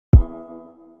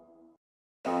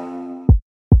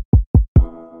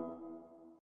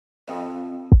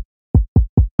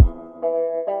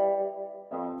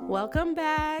Welcome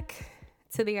back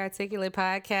to the Articulate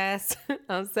Podcast.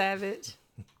 I'm Savage.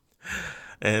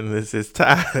 And this is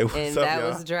Ty. What's And up, that y'all?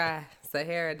 was dry.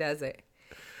 Sahara Desert.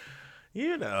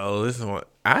 You know, this is one.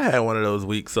 I had one of those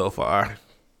weeks so far.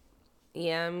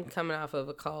 Yeah, I'm coming off of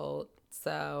a cold.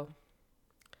 So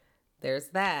there's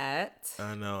that.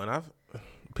 I know, and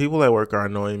people at work are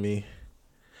annoying me,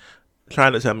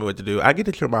 trying to tell me what to do. I get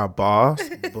that you're my boss,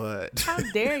 but How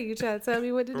dare you try to tell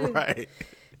me what to do? right,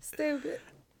 Stupid.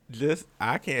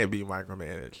 I can't be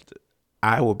micromanaged.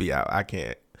 I will be out. I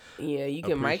can't. Yeah, you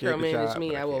can Appreciate the micromanage job, me.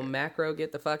 but I I will can't. macro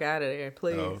get the fuck out of there,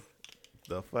 please. Oh,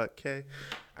 the fuck, K?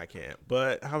 I can't.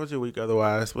 But how was your week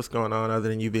otherwise? What's going on other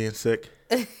than you being sick?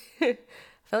 I feel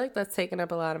like that's taking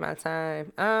up a lot of my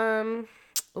time.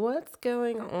 What's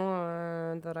going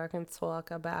on that I can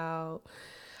talk about?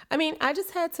 I mean, I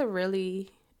just had to really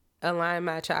align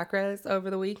my chakras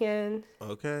over the weekend.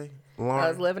 Okay, I Lauren.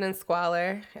 was living in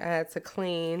squalor. I had to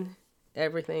clean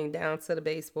everything down to the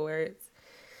baseboards.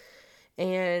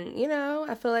 And, you know,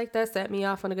 I feel like that set me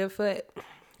off on a good foot.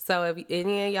 So if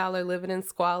any of y'all are living in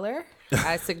squalor,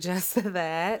 I suggest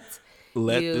that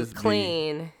Let you this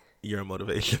clean be your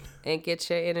motivation. and get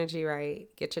your energy right.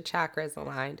 Get your chakras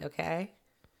aligned, okay?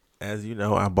 As you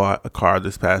know, I bought a car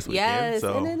this past weekend. Yes,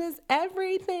 So and it is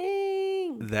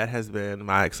everything. that has been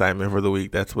my excitement for the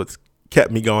week. That's what's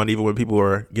kept me going, even when people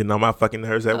were getting on my fucking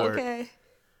nerves at work. Okay.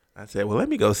 I said, well, let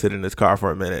me go sit in this car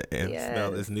for a minute and Yes.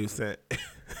 smell this new scent.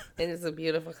 And it's a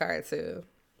beautiful car, too.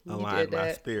 You Align did my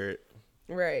that. spirit.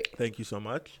 Right. Thank you so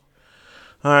much.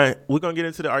 All right, we're going to get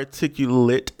into the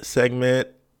Articulate segment.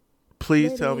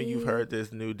 Please tell me you've heard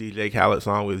this new DJ Khaled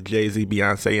song with Jay-Z,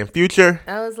 Beyonce, and Future.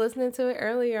 I was listening to it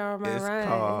earlier on my It's ride.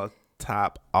 called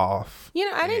Top Off. You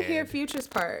know, I didn't hear And Future's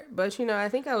part, but, you know, I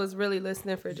think I was really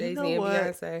listening for Jay-Z know and what?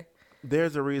 Beyonce.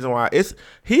 There's a reason why.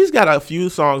 He's got a few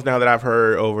songs now that I've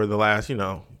heard over the last,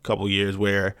 couple years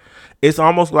where it's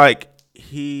almost like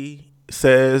he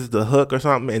says the hook or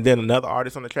something and then another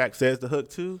artist on the track says the hook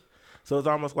too. So it's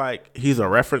almost like he's a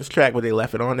reference track, but they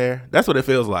left it on there. That's what it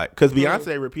feels like. Because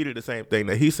Beyonce repeated the same thing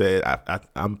that he said,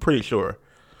 I'm pretty sure,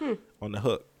 on the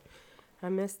hook. I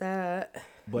missed that.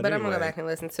 But But I'm going to anyway. go back and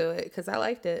listen to it because I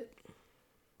liked it.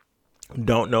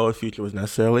 Don't know if Future was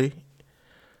necessarily.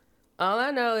 All I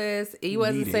know is he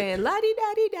wasn't Needed. saying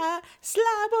la-di-da-di-da,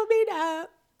 slab-o-be-da.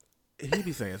 He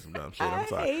be saying some dumb shit. I I'm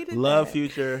sorry. hated Love that.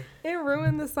 Future, It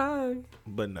ruined the song.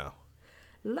 but no.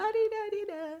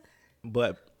 La-di-da-di-da.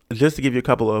 But just to give you a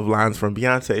couple of lines from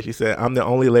Beyonce, she said, I'm the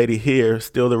only lady here,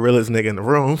 still the realest nigga in the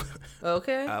room.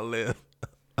 Okay. I live.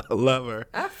 I love her.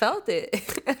 I felt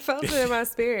it. I felt it in my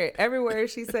spirit. Every word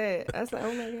she said. I was like,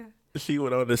 oh my God. She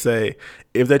went on to say,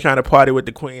 if they're trying to party with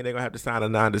the queen, they're going to have to sign a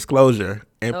non-disclosure.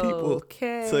 And people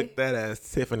Okay. took that as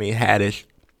Tiffany Haddish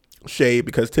shade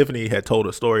because Tiffany had told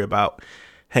a story about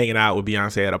hanging out with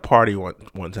Beyonce at a party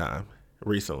one time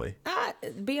recently.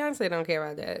 Beyonce don't care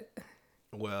about that.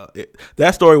 Well,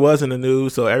 that story was in the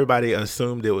news, so everybody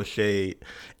assumed it was shade.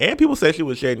 And people said she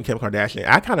was shading Kim Kardashian.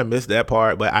 I kind of missed that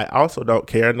part, but I also don't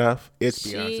care enough. It's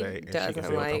She Beyonce, and she can doesn't say what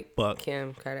the like fuck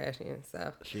Kim Kardashian,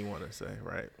 so she want to say,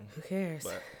 right? who cares?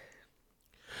 But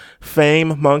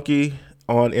Fame Monkey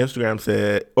on Instagram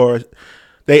said, or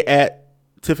they at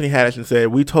Tiffany Haddish and said,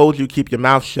 we told you keep your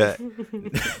mouth shut.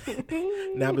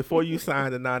 Now, before you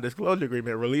sign the non-disclosure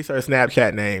agreement, release her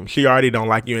Snapchat name. She already don't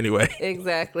like you anyway.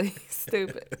 Exactly.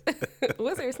 Stupid.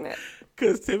 What's her snap?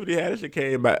 Because Tiffany Haddish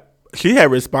came back. She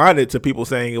had responded to people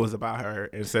saying it was about her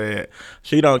and said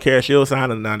she don't care. She'll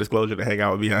sign a non-disclosure to hang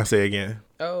out with Beyonce again.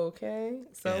 Okay.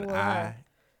 So And will I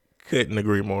couldn't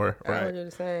agree more. I would Right. do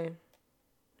the same.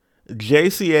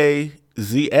 JCA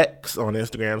ZX on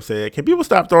Instagram said, can people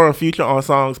stop throwing Future on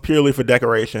songs purely for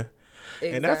decoration?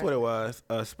 Exactly. And that's what it was.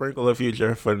 A sprinkle of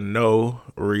Future for no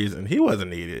reason. He wasn't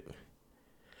needed.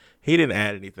 He didn't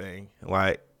add anything.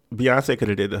 Like, Beyonce could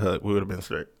have did the hook. We would have been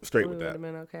straight We with would that. have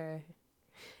been okay.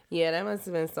 Yeah, that must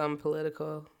have been some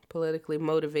politically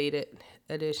motivated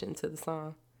addition to the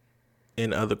song.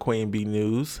 In other Queen Bee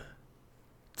news,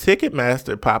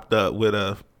 Ticketmaster popped up with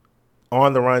a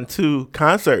On the Run 2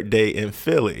 concert date in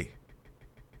Philly.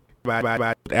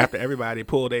 After everybody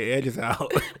pulled their edges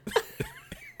out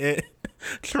and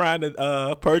trying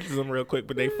to purchase them real quick,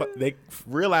 but they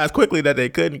realized quickly that they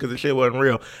couldn't because the shit wasn't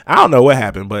real. I don't know what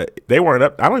happened, but they weren't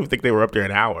up. I don't even think they were up there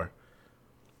an hour.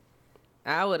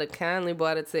 I would have kindly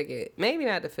bought a ticket. Maybe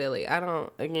not to Philly.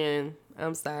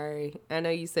 I'm sorry. I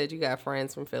know you said you got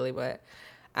friends from Philly, but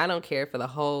I don't care for the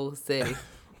whole city.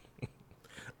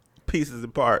 Pieces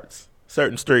and parts,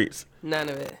 certain streets, None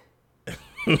of it.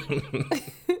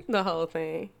 The whole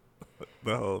thing.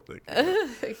 the whole thing.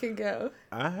 It can go.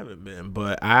 I haven't been,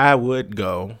 but I would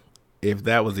go. if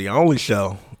that was the only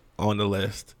show on the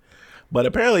list. But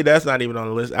apparently that's not even on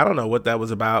the list. I don't know what that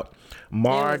was about. It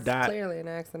was clearly an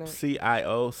accident.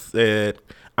 CIO said,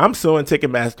 I'm suing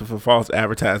Ticketmaster for false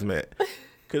advertisement.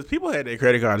 Because people had their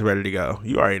credit cards ready to go.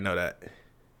 You already know that.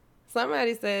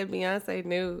 Somebody said Beyonce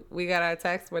knew we got our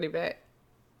tax money back.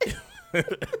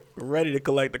 Ready to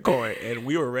collect the coin. And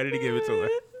we were ready to give it to her.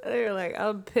 They were like,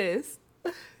 I'm pissed.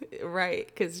 Right,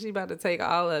 because she about to take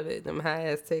all of it, them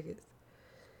high-ass tickets.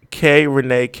 K.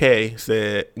 Renee K.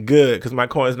 said, good, because my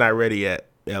coin's not ready yet.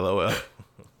 LOL.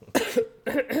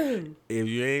 If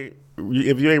you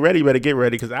ain't ready, you better get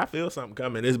ready, because I feel something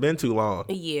coming. It's been too long.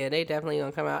 Yeah, they definitely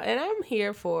gonna come out. And I'm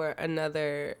here for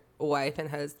another wife and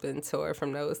husband tour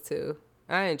from those two.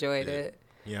 I enjoyed it.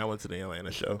 Yeah, I went to the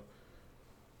Atlanta show.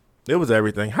 It was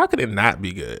everything. How could it not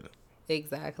be good?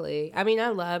 Exactly. I mean, I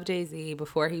love Jay-Z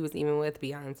before he was even with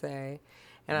Beyonce.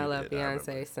 And I love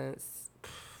Beyonce since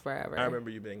forever. I remember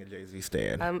you being a Jay-Z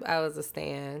stan. I was a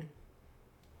stan.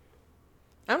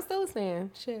 I'm still a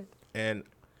stan. Shit. And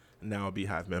now a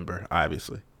Beehive member,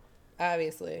 obviously.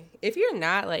 Obviously. If you're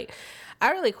not, like,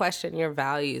 I really question your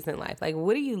values in life. Like,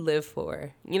 what do you live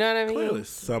for? You know what I mean? Clearly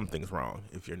something's wrong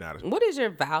if you're not what is your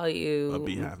value a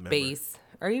Beehive member. base?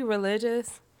 Are you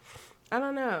religious? I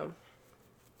don't know.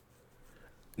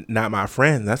 Not my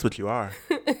friend. That's what you are.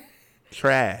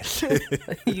 Trash.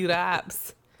 You the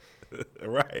ops.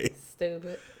 Right.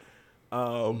 Stupid.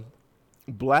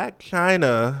 Black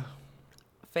China.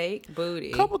 Fake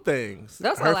booty. Couple things.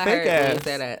 That's all I heard when you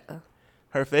said that.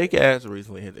 Her fake ass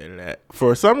recently hit the internet.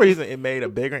 For some reason, it made a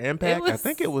bigger impact. I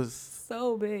think it was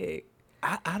so big.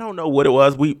 I don't know what it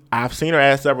was. I've seen her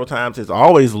ass several times. It's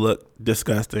always looked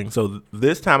disgusting. So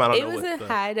this time I don't know. It was in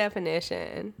high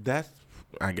definition.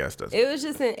 I guess that's. It was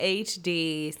just in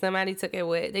HD. Somebody took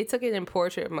it they took it in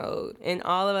portrait mode, and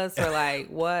all of us were like,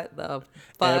 "What the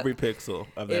fuck?" Every pixel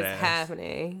of that ass is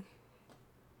happening.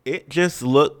 It just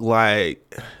looked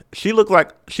like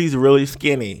she's really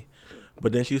skinny,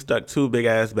 but then she stuck two big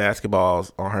ass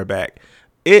basketballs on her back.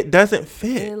 It doesn't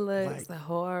fit. It looks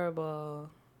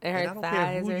horrible. And her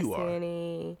thighs are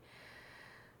skinny.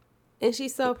 And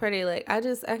she's so pretty. Like, I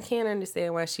can't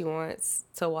understand why she wants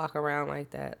to walk around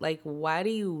like that. Like, why do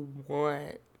you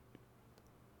want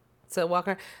to walk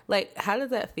around? Like, how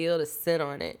does that feel to sit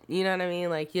on it? You know what I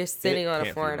mean? Like, you're sitting on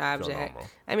a foreign object.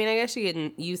 I mean, I guess you're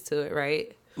getting used to it,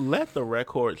 right? Let the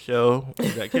record show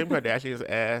that Kim Kardashian's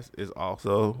ass is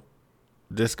also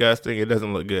disgusting. It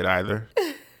doesn't look good either.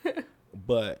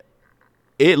 But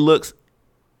it looks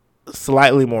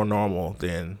slightly more normal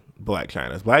than Blac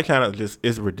Chyna's. Blac Chyna just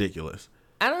is ridiculous.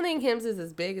 I don't think Kim's is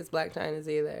as big as Blac Chyna's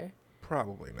either.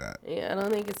 Probably not. Yeah, I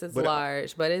don't think it's as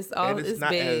large, but it's not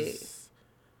big. As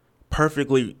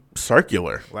perfectly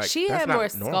circular. Like, she had more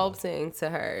sculpting to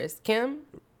hers. Kim,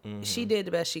 she did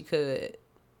the best she could,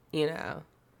 you know,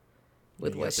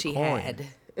 with what she had.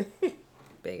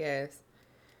 Big ass.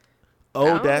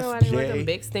 Oh, that's Jay. I didn't want them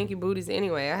big stinky booties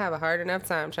anyway. I have a hard enough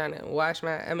time trying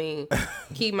to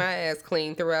keep my ass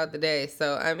clean throughout the day.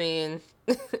 So, I mean,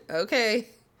 okay.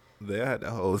 They had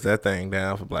to hose that thing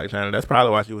down for Blac Chyna. That's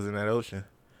probably why she was in that ocean.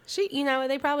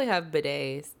 They probably have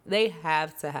bidets. They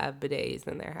have to have bidets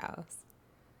in their house.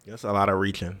 That's a lot of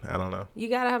reaching. I don't know. You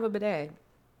got to have a bidet.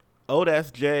 Oh,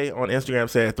 that's Jay on Instagram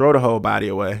said, throw the whole body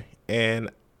away.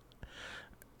 And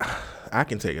I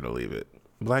can take it or leave it.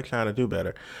 Blac Chyna do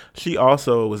better. She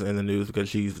also was in the news because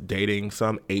she's dating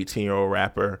some 18-year-old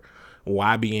rapper,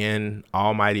 YBN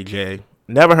Almighty J.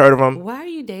 Never heard of him. Why are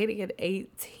you dating an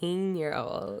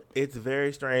 18-year-old? It's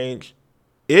very strange.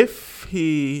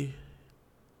 I'm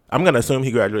going to assume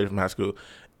he graduated from high school.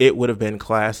 It would have been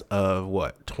class of,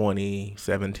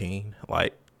 2017?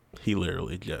 Like, he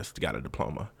literally just got a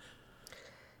diploma.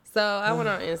 So I went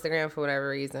on Instagram for whatever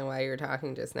reason while you were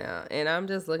talking just now, and I'm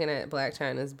just looking at Blac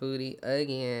Chyna's booty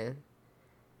again.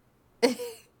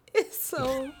 It's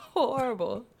so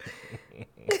horrible.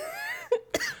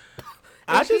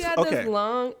 She had this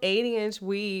long 80-inch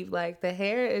weave. Like, the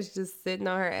hair is just sitting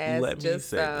on her ass just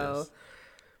so.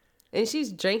 And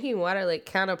she's drinking water, like,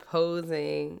 kind of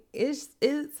posing. It's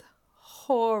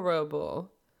horrible.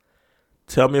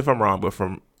 Tell me if I'm wrong, but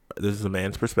this is a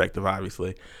man's perspective,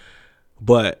 obviously.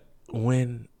 But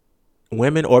when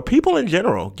women or people in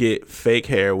general get fake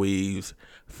hair weaves,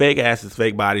 fake asses,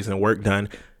 fake bodies, and work done,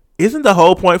 isn't the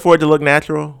whole point for it to look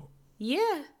natural?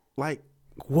 Yeah. Like,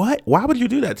 what? Why would you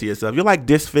do that to yourself? You're like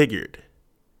disfigured.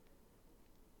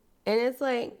 And it's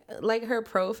like her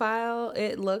profile,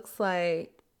 it looks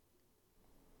like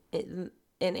an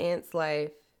Ant's Life.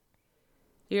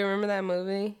 You remember that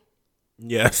movie?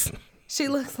 Yes. She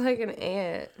looks like an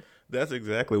ant. That's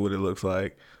exactly what it looks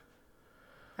like.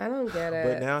 I don't get it.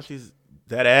 But now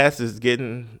that ass is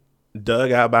getting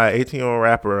dug out by an 18-year-old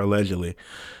rapper allegedly.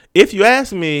 If you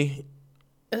ask me,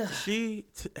 she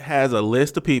has a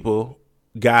list of people,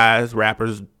 guys,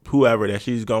 rappers, whoever, that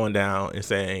she's going down and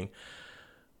saying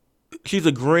she's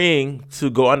agreeing to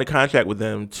go under contract with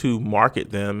them to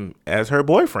market them as her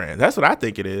boyfriend. That's what I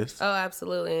think it is. Oh,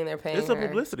 absolutely, and they're paying It's a her.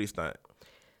 publicity stunt.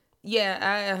 Yeah,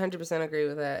 I 100% agree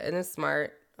with that, and it's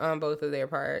smart on both of their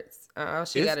parts. All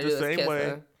she got to do is kiss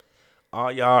him. All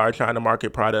y'all are trying to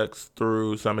market products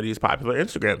through some of these popular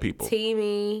Instagram people.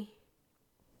 T,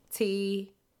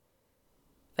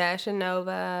 Fashion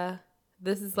Nova.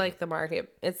 This is like the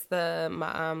market. It's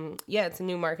it's a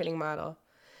new marketing model.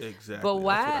 Exactly. But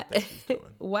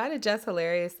why did Just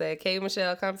Hilarious say, K.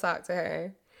 Michelle, come talk to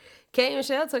her? K.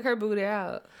 Michelle took her booty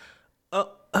out.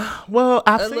 Well,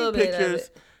 I've seen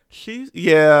pictures.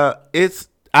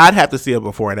 I'd have to see a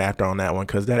before and after on that one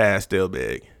because that ass still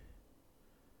big.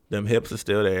 Them hips are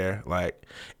still there. Like,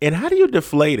 and how do you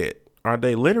deflate it? Are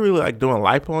they literally like doing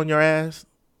lipo on your ass?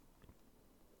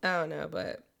 I don't know,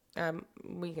 but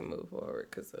we can move forward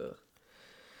because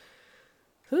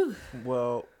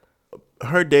Well,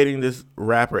 her dating this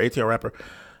rapper, 18 rapper,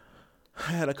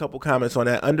 I had a couple comments on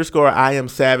that. _I am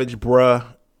savage bruh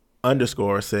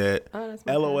 _ said,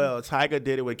 LOL, Tyga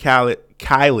did it with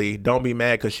Kylie. Don't be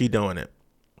mad because she doing it.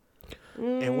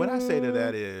 And what I say to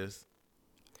that is,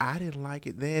 I didn't like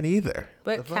it then either.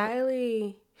 But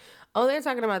Kylie, they're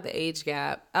talking about the age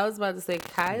gap. I was about to say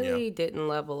Kylie didn't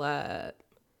level up.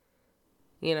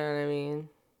 You know what I mean?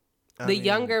 The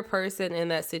younger person in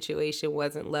that situation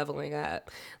wasn't leveling up.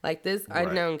 Like this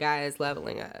unknown guy is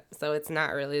leveling up. So it's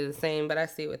not really the same, but I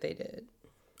see what they did.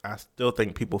 I still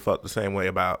think people felt the same way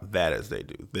about that as they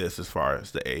do this as far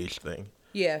as the age thing.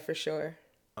 Yeah, for sure.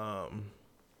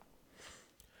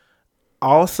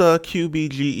 Also,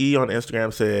 QBGE on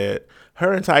Instagram said,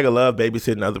 her and Tyga love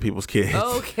babysitting other people's kids.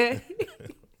 Okay.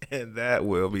 And that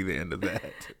will be the end of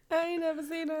that. I ain't never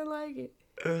seen nothing like it.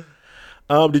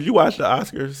 Did you watch the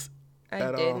Oscars?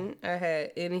 I didn't. I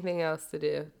had anything else to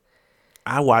do.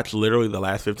 I watched literally the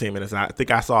last 15 minutes. I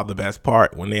think I saw the best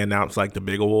part when they announced like the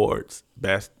big awards,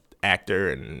 best actor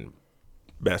and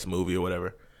best movie or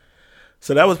whatever.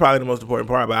 So that was probably the most important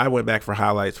part, but I went back for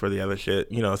highlights for the other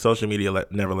shit. You know, social media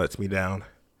never lets me down.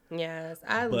 Yes,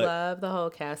 I love the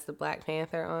whole cast of Black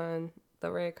Panther on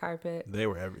the red carpet. They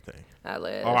were everything.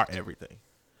 Are everything.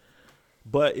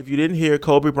 But if you didn't hear,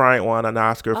 Kobe Bryant won an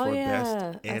Oscar for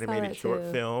Best Animated Short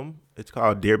Film. It's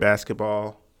called Dear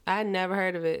Basketball. I never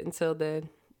heard of it until then.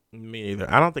 Me neither.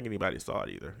 I don't think anybody saw it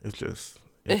either. It's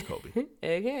Kobe.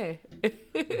 Okay.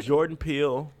 Jordan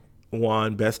Peele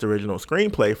won Best Original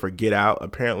Screenplay for Get Out.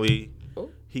 Apparently,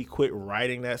 he quit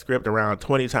writing that script around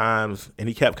 20 times, and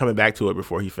he kept coming back to it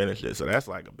before he finished it. So that's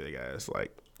like a big ass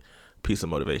piece of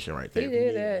motivation right there. He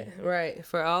did that right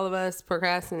for all of us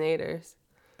procrastinators.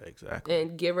 Exactly.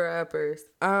 And giver-uppers.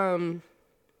 I'm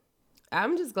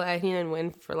just glad he didn't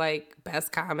win for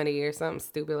best comedy or something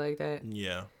stupid like that.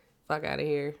 Yeah. Fuck out of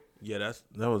here. Yeah,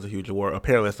 that was a huge award.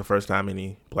 Apparently, that's the first time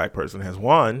any black person has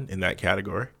won in that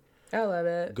category. I love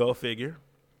it. Go figure.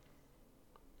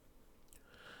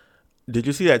 Did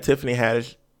you see that Tiffany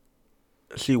Haddish?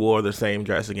 She wore the same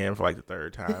dress again for the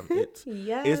third time. It's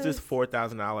this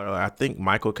 $4,000, I think,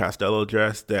 Michael Costello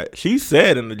dress that she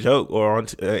said in the joke or on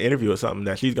an interview or something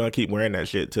that she's gonna keep wearing that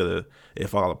shit till it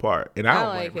fall apart. And I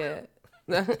don't like it.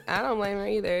 I don't blame her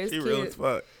either. It's cute. Real as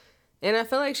fuck. And I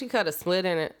feel like she could have split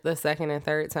in it the second and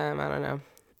third time. I don't know.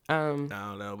 I don't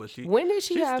know, but she's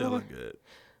still look good.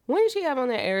 When did she have on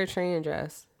that Eritrean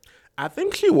dress? I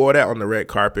think she wore that on the red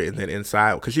carpet, and then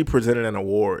inside, because she presented an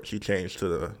award, she changed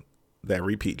to that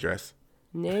repeat dress.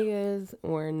 Niggas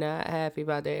were not happy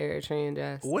about the Eritrean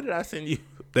dress. What did I send you?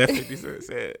 That 50 Cent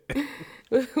said.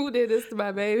 Who did this to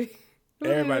my baby?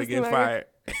 Everybody get fired.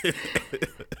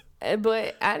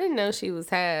 But I didn't know she was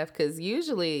half, because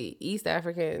usually East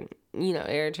African,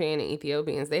 Eritrean and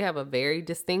Ethiopians, they have a very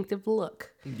distinctive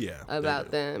look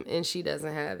about them, and she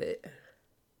doesn't have it.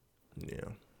 Yeah.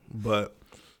 But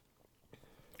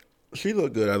she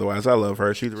looked good otherwise. I love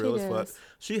her. She's real as fuck.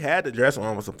 She had the dress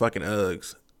on with some fucking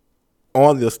Uggs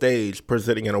on the stage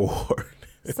presenting an award.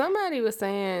 Somebody was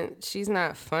saying she's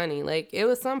not funny. It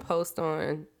was some post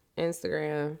on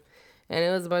Instagram, and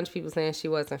it was a bunch of people saying she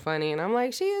wasn't funny. And I'm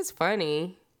like, she is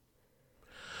funny.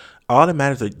 All that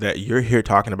matters is that you're here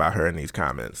talking about her in these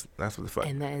comments. That's what the fuck.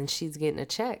 And then she's getting a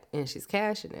check, and she's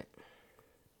cashing it.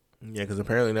 Yeah, because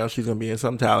apparently now she's going to be in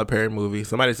some Tyler Perry movie.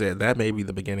 Somebody said that may be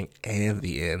the beginning and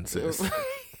the end, sis. I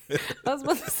was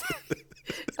about to say.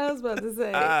 I was about to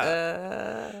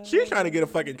say, She's trying to get a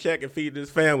fucking check and feed this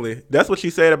family. That's what she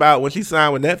said about when she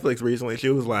signed with Netflix recently. She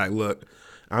was like, look,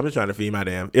 I'm just trying to feed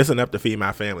my it's enough to feed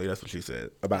my family. That's what she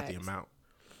said about the amount.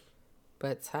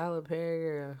 But Tyler Perry,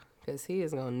 girl, because he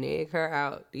is going to nig her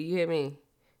out. Do you hear me?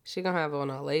 She going to have on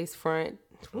a lace front.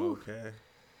 Woo. Okay.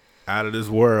 Out of this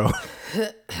world.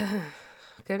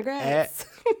 Congrats.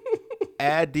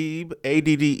 Addeeb,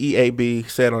 Addeab,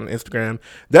 said on Instagram,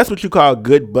 that's what you call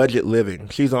good budget living.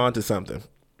 She's on to something.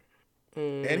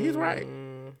 And he's right.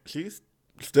 She's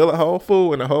still a whole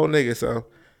fool and a whole nigga, so.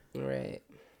 Right.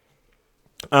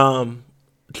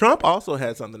 Trump also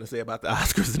had something to say about the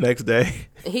Oscars the next day.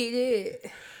 He did.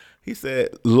 He said,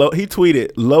 he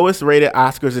tweeted, lowest rated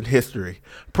Oscars in history.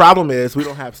 Problem is, we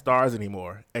don't have stars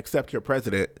anymore, except your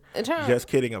president. Trump, just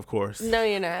kidding, of course. No,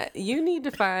 you're not. You need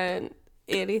to find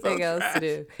anything else to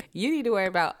do. You need to worry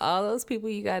about all those people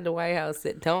you got in the White House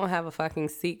that don't have a fucking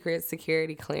secret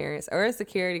security clearance, or a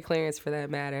security clearance for that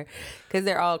matter, because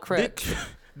they're all crooks.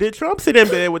 Did Trump sit in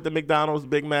bed with the McDonald's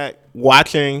Big Mac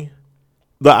watching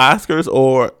the Oscars,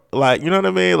 or like, you know what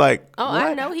I mean? Like, oh, what?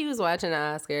 I know he was watching the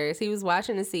Oscars. He was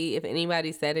watching to see if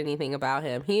anybody said anything about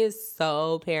him. He is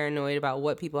so paranoid about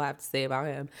what people have to say about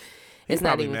him. It's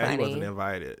not even funny. He wasn't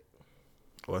invited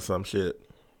or some shit.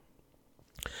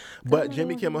 But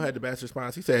Jimmy Kimmel had the best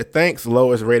response. He said, thanks,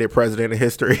 lowest rated president in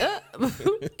history.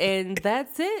 And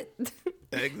that's it.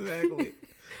 Exactly.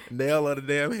 Nail on the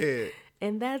damn head.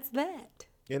 And that's that.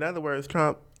 In other words,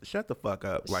 Trump, shut the fuck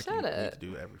up like you need to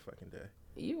do every fucking day.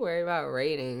 You worry about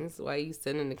ratings while you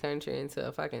sending the country into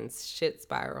a fucking shit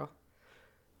spiral.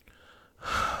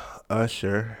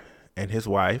 Usher and his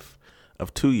wife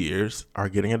of 2 years are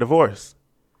getting a divorce.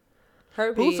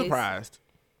 Herpes. Who's surprised?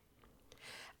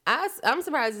 I'm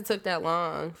surprised it took that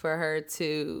long for her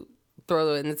to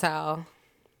throw it in the towel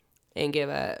and give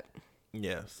up.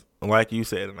 Yes. Like you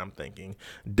said, and I'm thinking,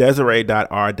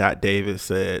 Desiree.R.Davis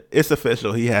said, it's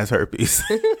official, he has herpes.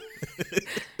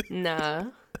 Nah,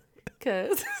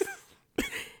 because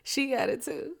she got it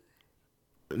too.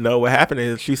 No, what happened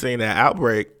is she seen that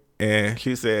outbreak, and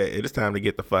she said, it is time to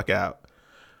get the fuck out.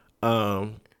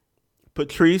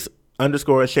 Patrice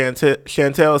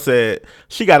 _Chantel said,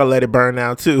 she got to let it burn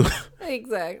now, too.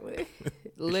 Exactly.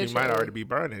 She might already be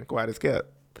burning, quite as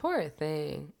kept. Poor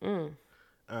thing.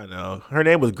 I know. Her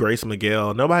name was Grace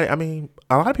Miguel. A lot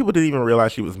of people didn't even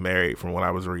realize she was married from what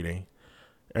I was reading.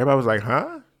 Everybody was like,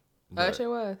 huh? But, Usher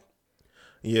was.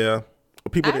 Yeah.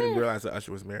 People didn't realize that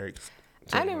Usher was married.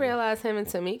 I didn't realize him and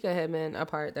Tamika had been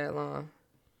apart that long.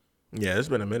 Yeah, it's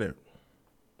been a minute.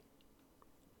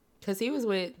 Because he was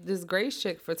with this Grace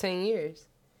chick for 10 years.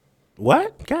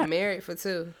 What? God. Married for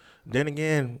 2. Then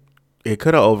again, it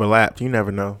could have overlapped. You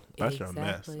never know. Usher Exactly. a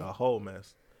mess. A whole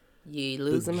mess. You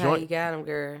lose him how you got him,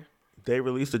 girl. They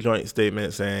released a joint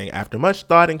statement saying, after much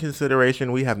thought and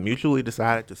consideration, we have mutually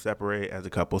decided to separate as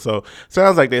a couple. So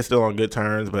sounds like they're still on good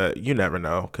terms, but you never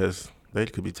know because they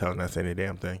could be telling us any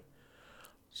damn thing.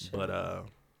 Sure. But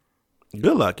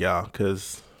good luck, y'all,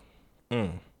 because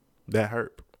that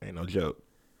hurt. Ain't no joke.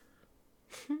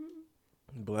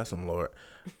 Bless him, Lord.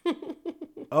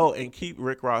 Oh, and keep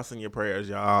Rick Ross in your prayers,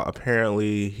 y'all.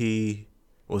 Apparently, he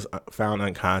was found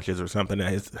unconscious or something at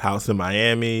his house in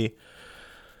Miami.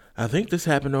 I think this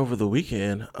happened over the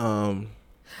weekend. I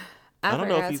don't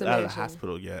know if he's out of the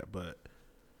hospital yet, but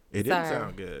it didn't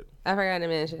sound good. I forgot to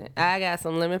mention, I got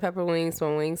some lemon pepper wings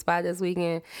from Wingspot this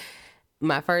weekend.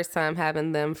 My first time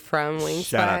having them from Wingspot.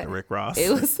 Shout out to Rick Ross. It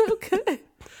was so good.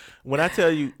 When I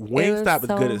tell you, Wingstop is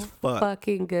good as fuck.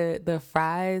 Fucking good. The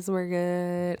fries were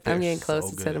good. I'm getting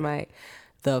closer to the mic.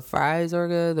 The fries were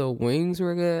good. The wings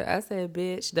were good. I said,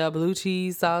 bitch, the blue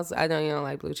cheese sauce. I know you don't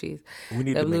like blue cheese. We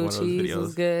need the to make blue one of those cheese videos.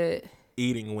 Was good.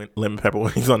 Eating lemon pepper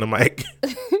wings on the mic.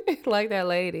 Like that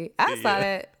lady. I saw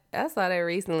that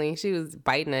recently. She was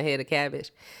biting a head of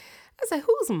cabbage. I said,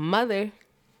 whose mother?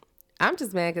 I'm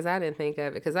just mad because I didn't think of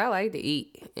it because I like to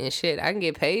eat and shit. I can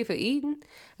get paid for eating.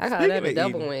 I call that a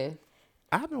double win.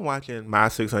 I've been watching My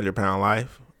 600 Pound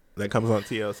Life that comes on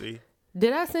TLC.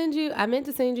 Did I send you? I meant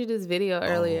to send you this video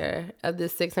earlier of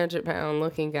this 600-pound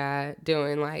looking guy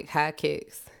doing like high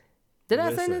kicks. Did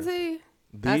I send it to you?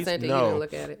 I sent it. You didn't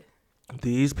look at it.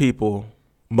 These people,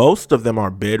 most of them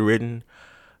are bedridden.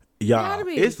 Y'all,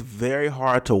 it's very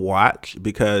hard to watch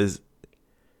because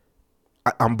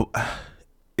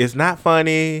it's not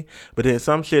funny, but then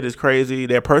some shit is crazy.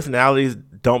 Their personalities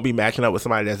don't be matching up with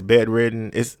somebody that's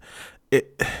bedridden.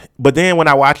 But then when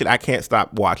I watch it, I can't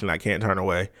stop watching. I can't turn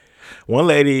away. One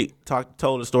lady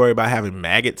told a story about having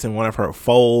maggots in one of her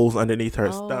folds underneath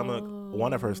her stomach.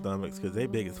 One of her stomachs, because they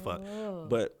big as fuck.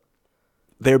 But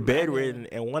they're bedridden,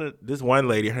 and this one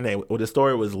lady, her name, well, the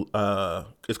story was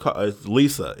it's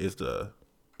Lisa is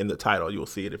in the title. You'll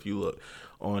see it if you look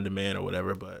on demand or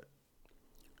whatever. But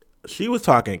she was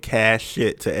talking cash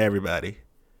shit to everybody,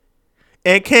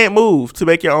 and can't move to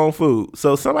make your own food.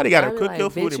 So somebody got to cook your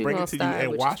food and bring it to you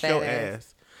and wash your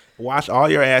ass. Wash all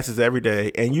your asses every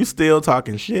day, and you still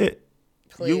talking shit.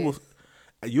 Please.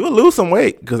 You'll lose some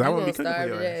weight because I won't be cooking for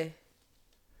your ass.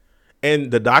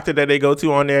 And the doctor that they go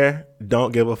to on there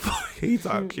don't give a fuck. He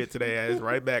talking shit to their ass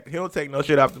right back. He don't take no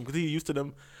shit off them because he's used to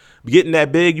them getting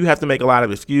that big. You have to make a lot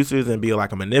of excuses and be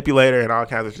like a manipulator and all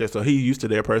kinds of shit. So he's used to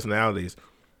their personalities.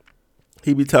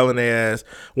 He be telling their ass.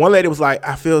 One lady was like,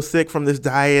 "I feel sick from this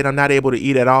diet. I'm not able to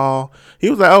eat at all."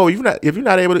 He was like, "Oh, if you're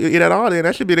not able to eat at all, then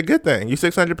that should be the good thing. You're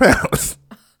 600 pounds."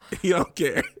 He don't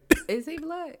care. Is he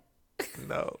black?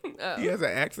 No. Oh. He has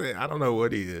an accent. I don't know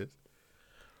what he is.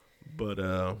 But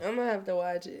I'm gonna have to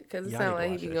watch it because it sounds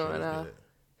like he be going off.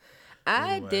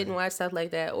 I didn't watch stuff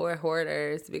like that or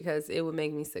Hoarders because it would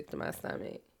make me sick to my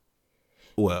stomach.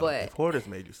 Well, if Hoarders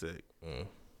made you sick,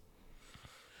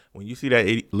 when you see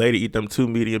that lady eat them 2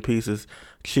 medium pieces,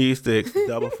 cheese sticks,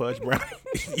 double fudge brownie,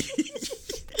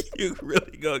 you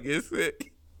really gonna get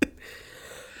sick.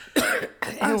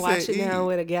 And wash it down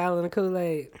with a gallon of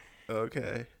Kool-Aid.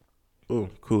 Okay. Ooh,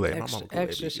 Kool-Aid. My mama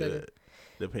Kool-Aid be good.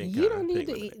 The pink you don't need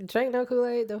to drink no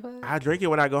Kool-Aid. The fuck? I drink it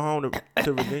when I go home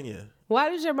to Virginia. Why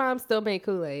does your mom still make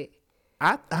Kool-Aid?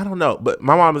 I don't know, but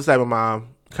my mom is the type of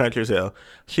mom, country as hell.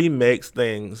 She makes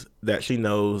things that she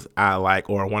knows I like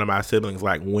or one of my siblings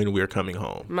like when we're coming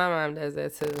home. My mom does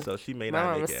that too. So she may not make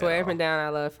it. My mom swear up and down I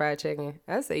love fried chicken.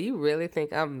 I say, you really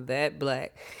think I'm that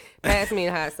black? Pass me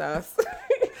the hot sauce.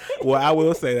 Well, I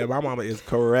will say that my mama is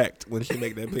correct when she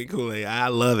make that pink Kool-Aid. I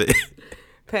love it.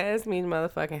 Pass me the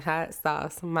motherfucking hot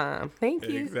sauce, Mom. Thank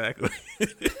you. Exactly.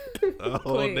 A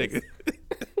whole nigga.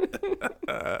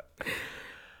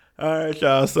 All right,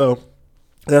 y'all. So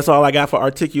that's all I got for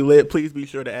Articulate. Please be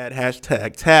sure to add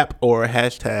hashtag TAP or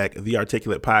hashtag The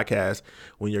Articulate Podcast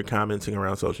when you're commenting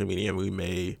around social media, and we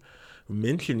may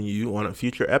mention you on a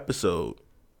future episode.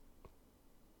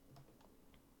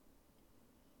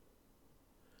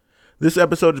 This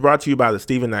episode is brought to you by The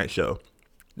Steven Knight Show.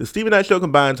 The Steven Knight Show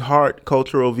combines hard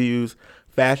cultural views,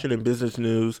 fashion and business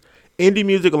news, indie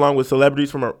music, along with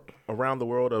celebrities from around the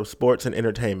world of sports and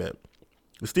entertainment.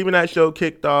 The Steven Knight Show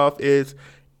kicked off its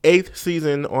 8th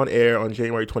season on air on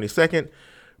January 22nd.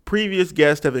 Previous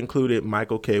guests have included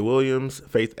Michael K. Williams,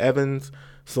 Faith Evans,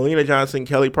 Selena Johnson,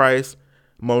 Kelly Price,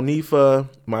 Monifa,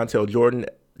 Montel Jordan,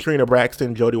 Trina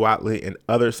Braxton, Jody Watley, and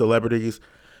other celebrities,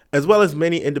 as well as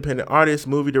many independent artists,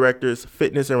 movie directors,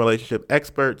 fitness and relationship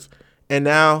experts, and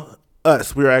now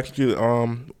us. We were actually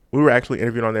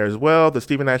interviewed on there as well. The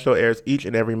Steven Knight Show airs each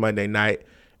and every Monday night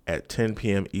at 10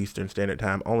 p.m. Eastern Standard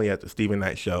Time, only at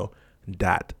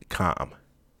thestevennightshow.com.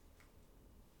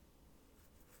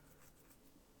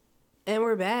 And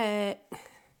we're back.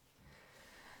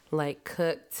 Like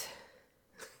cooked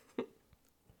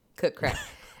crap.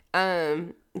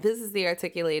 This is the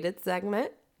Articulated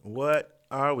segment. What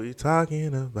are we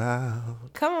talking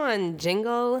about? Come on,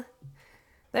 jingle.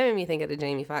 That made me think of the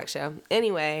Jamie Foxx show.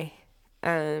 Anyway,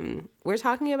 we're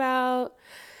talking about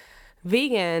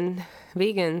vegans.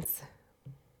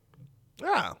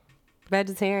 Oh.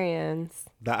 Vegetarians.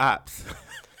 The ops.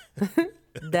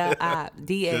 The op.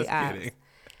 D-A-ops.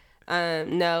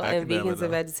 No, and vegans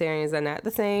and vegetarians are not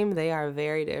the same. They are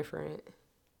very different.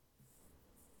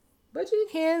 But you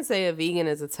can say a vegan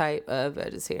is a type of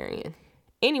vegetarian.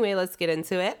 Anyway, let's get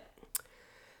into it.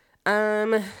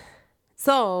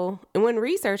 So when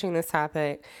researching this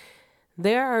topic,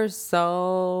 there's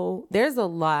a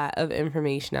lot of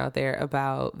information out there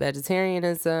about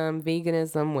vegetarianism,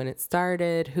 veganism, when it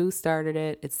started, who started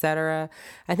it, etc.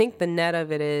 I think the net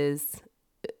of it is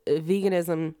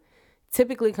veganism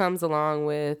typically comes along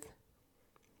with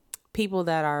people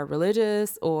that are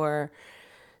religious or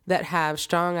that have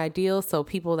strong ideals. So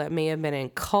people that may have been in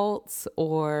cults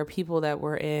or people that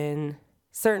were in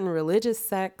certain religious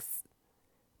sects,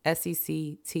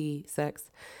 S-E-C-T, sex.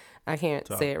 I can't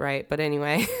say it right, but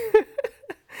anyway.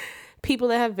 People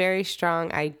that have very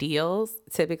strong ideals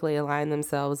typically align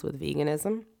themselves with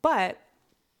veganism. But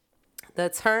the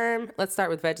term, let's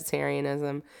start with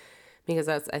vegetarianism, because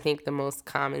that's, I think, the most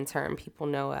common term people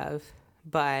know of.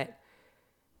 But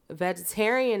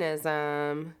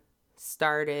vegetarianism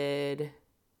started,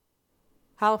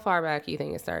 how far back do you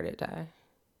think it started, Ty?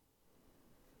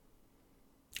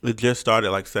 It just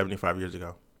started like 75 years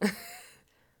ago.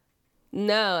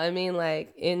 No, I mean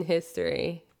like in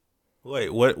history.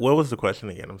 Wait, what was the question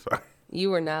again? I'm sorry. You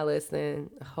were not listening,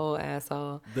 whole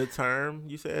asshole. The term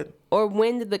you said? Or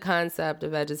when did the concept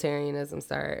of vegetarianism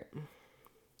start?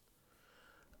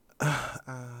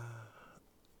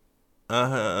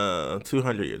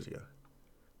 200 years ago.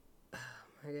 Oh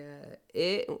my God.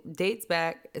 It dates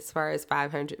back as far as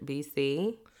 500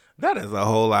 BC. That is a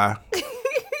whole lie.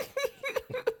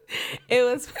 It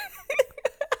was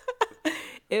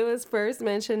it was first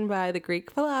mentioned by the Greek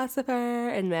philosopher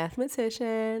and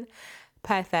mathematician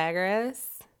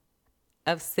Pythagoras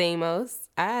of Samos.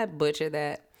 I butchered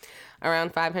that.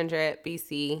 Around 500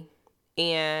 BC.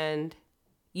 And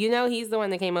you know he's the one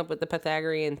that came up with the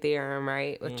Pythagorean theorem,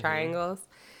 right? With triangles.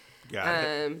 Got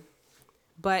it.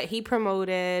 But he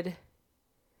promoted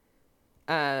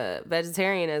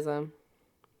vegetarianism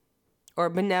or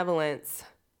benevolence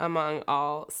among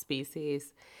all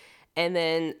species. And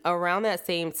then around that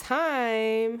same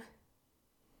time,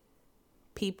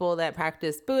 people that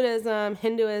practiced Buddhism,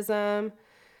 Hinduism,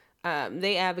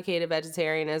 they advocated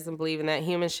vegetarianism, believing that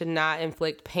humans should not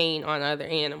inflict pain on other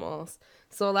animals.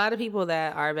 So a lot of people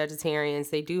that are vegetarians,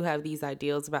 they do have these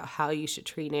ideals about how you should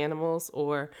treat animals,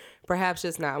 or perhaps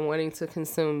just not wanting to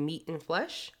consume meat and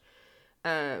flesh.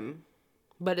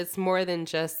 But it's more than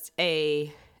just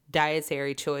a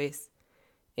dietary choice.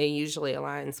 It usually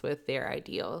aligns with their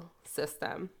ideal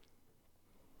system.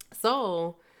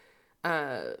 So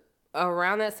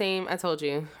around that same, I told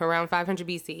you, around 500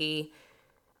 BCE,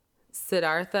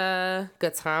 Siddhartha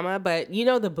Gautama, but you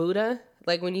know the Buddha?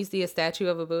 Like when you see a statue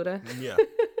of a Buddha? Yeah.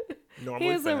 He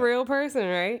is a real person,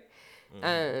 right?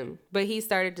 But he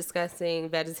started discussing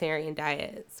vegetarian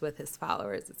diets with his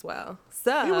followers as well.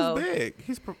 So He was big.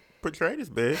 He's portrayed as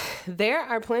big. there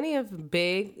are plenty of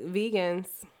big vegans.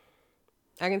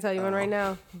 I can tell you one right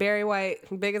now. Barry White,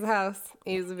 big as a house.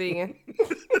 He was a vegan.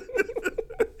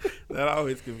 That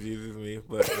always confuses me,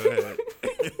 but go ahead.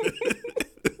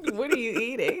 What are you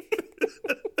eating?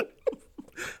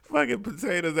 Fucking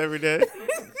potatoes every day.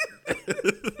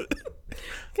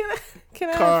 Can I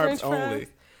have Carbs French only.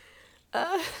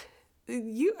 fries?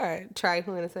 You are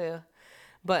trifling as hell.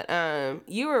 But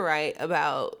you were right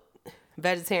about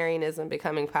vegetarianism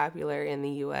becoming popular in the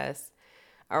U.S.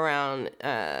 around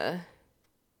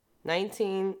in the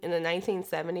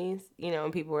 1970s, you know,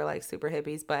 when people were like super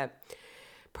hippies. But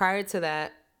prior to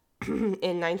that,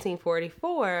 in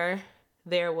 1944,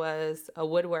 there was a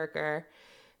woodworker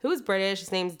who was British.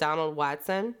 His name's Donald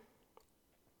Watson.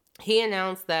 He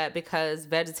announced that because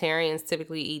vegetarians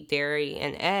typically eat dairy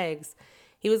and eggs,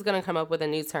 he was going to come up with a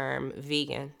new term,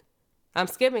 vegan. I'm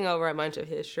skipping over a bunch of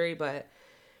history, but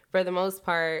for the most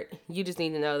part, you just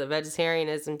need to know that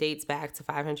vegetarianism dates back to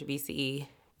 500 BCE.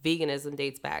 Veganism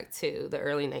dates back to the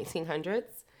early 1900s.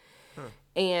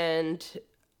 And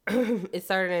it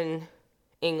started in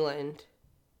England.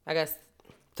 I guess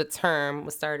the term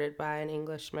was started by an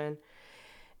Englishman.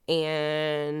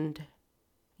 And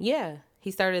yeah,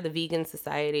 he started the Vegan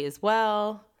Society as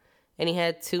well. And he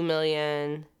had 2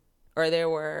 million, or there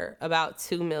were about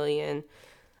 2 million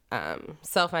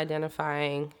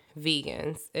self-identifying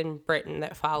vegans in Britain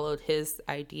that followed his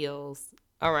ideals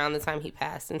around the time he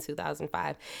passed in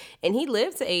 2005. And he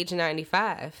lived to age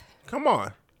 95. Come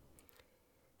on.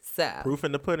 So Proof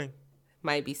in the pudding.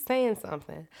 might be saying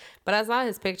something. But I saw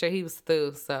his picture. He was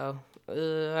through. So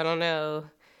I don't know.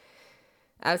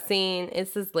 I've seen,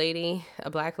 it's this lady, a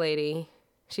black lady.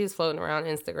 She was floating around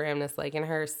Instagram that's like in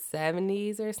her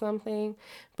 70s or something.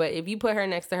 But if you put her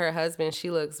next to her husband, she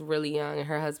looks really young and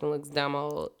her husband looks dumb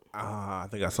old. I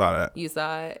think I saw that. You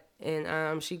saw it.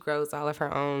 And she grows all of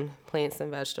her own plants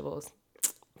and vegetables.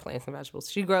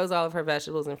 She grows all of her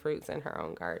vegetables and fruits in her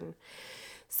own garden.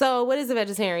 So what is a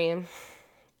vegetarian?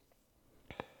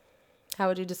 How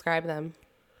would you describe them?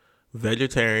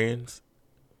 Vegetarians,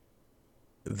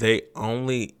 they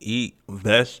only eat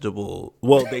vegetables.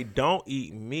 Well, they don't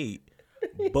eat meat,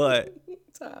 but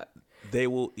they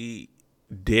will eat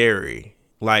dairy.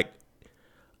 Like,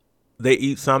 they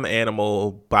eat some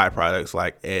animal byproducts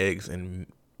like eggs and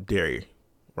dairy,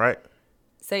 right?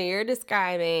 So you're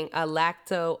describing a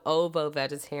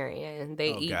lacto-ovo-vegetarian.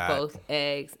 They eat both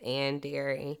eggs and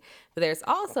dairy. But there's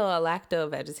also a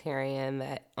lacto-vegetarian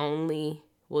that only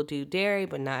will do dairy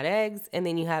but not eggs. And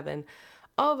then you have an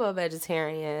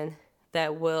ovo-vegetarian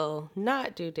that will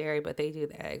not do dairy but they do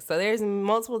the eggs. So there's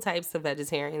multiple types of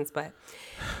vegetarians. But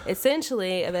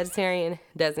essentially, a vegetarian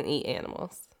doesn't eat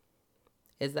animals.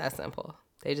 It's that simple.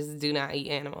 They just do not eat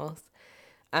animals.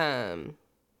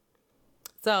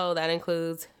 So that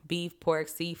includes beef, pork,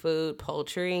 seafood,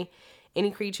 poultry,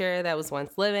 any creature that was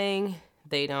once living.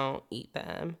 They don't eat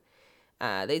them.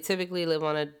 They typically live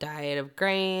on a diet of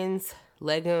grains,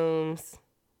 legumes,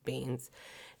 beans,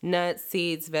 nuts,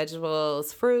 seeds,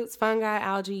 vegetables, fruits, fungi,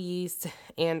 algae, yeast,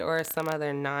 and or some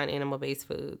other non-animal based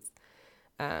foods,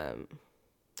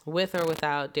 with or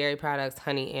without dairy products,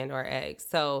 honey, and or eggs.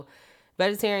 So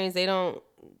vegetarians, they don't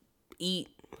eat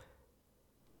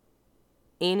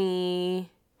any,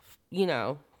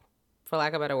 for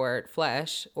lack of a better word,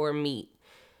 flesh or meat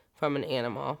from an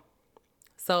animal.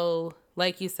 So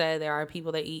like you said, there are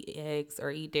people that eat eggs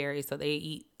or eat dairy, so they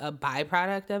eat a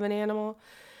byproduct of an animal,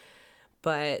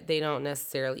 but they don't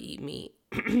necessarily eat meat.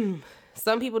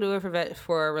 Some people do it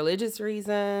for religious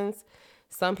reasons.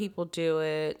 Some people do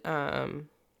it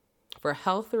for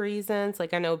health reasons.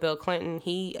 Like I know Bill Clinton,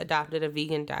 he adopted a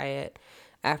vegan diet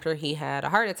after he had a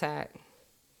heart attack.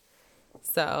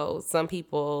 So some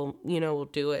people, will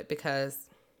do it because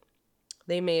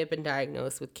they may have been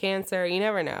diagnosed with cancer. You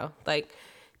never know. Like,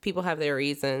 people have their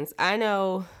reasons. I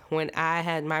know when I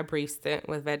had my brief stint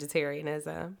with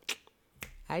vegetarianism,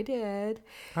 I did.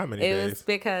 How many days? It was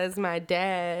because my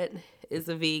dad is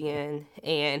a vegan,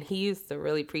 and he used to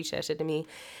really preach that shit to me.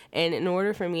 And in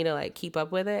order for me to, like, keep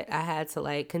up with it, I had to,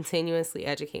 like, continuously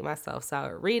educate myself. So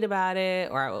I would read about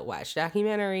it, or I would watch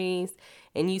documentaries.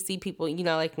 And you see people,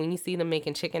 like when you see them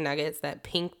making chicken nuggets, that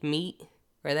pink meat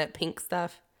or that pink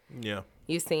stuff. Yeah.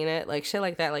 You've seen it? Like, shit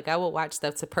like that. Like, I would watch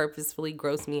stuff to purposefully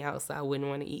gross me out so I wouldn't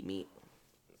want to eat meat.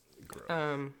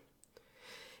 Gross.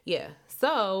 Yeah.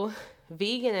 So,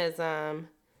 veganism.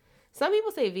 Some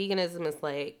people say veganism is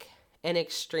like an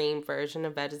extreme version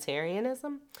of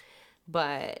vegetarianism.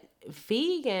 But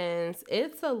vegans,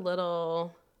 it's a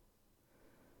little...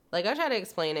 Like, I try to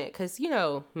explain it because,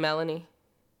 Melanie.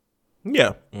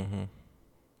 Yeah. Mm-hmm.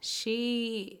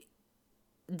 She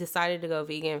decided to go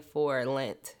vegan for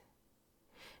Lent.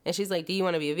 And she's like, do you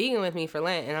want to be a vegan with me for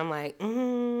Lent? And I'm like,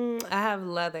 I have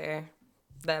leather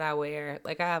that I wear.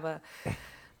 Like, I have a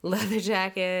leather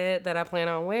jacket that I plan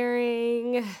on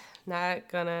wearing. Not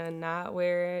gonna not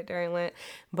wear it during Lent.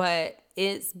 But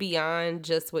it's beyond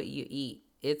just what you eat.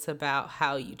 It's about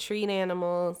how you treat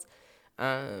animals.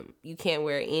 You can't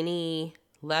wear any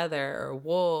leather or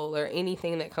wool or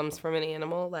anything that comes from an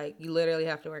animal. Like, you literally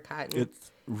have to wear cotton.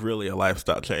 It's really a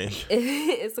lifestyle change.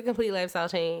 It's a complete lifestyle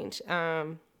change.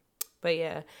 But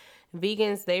yeah,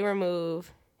 vegans, they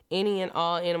remove any and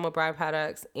all animal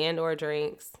byproducts and or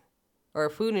drinks or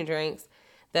food and drinks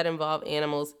that involve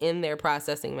animals in their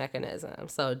processing mechanism.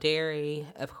 So dairy,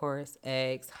 of course,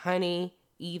 eggs, honey,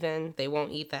 even, they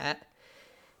won't eat that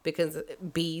because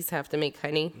bees have to make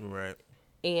honey. Right.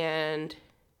 And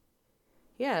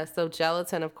yeah, so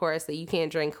gelatin, of course, that you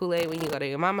can't drink Kool-Aid when you go to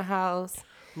your mama's house.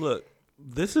 Look,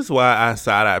 this is why I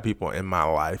side-eye people in my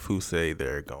life who say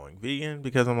they're going vegan,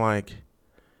 because I'm like,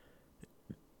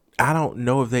 I don't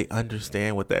know if they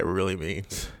understand what that really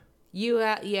means.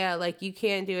 Like you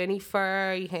can't do any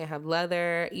fur, you can't have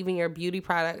leather, even your beauty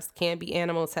products can't be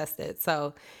animal tested.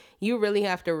 So you really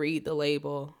have to read the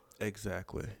label.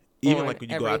 Exactly. Even like when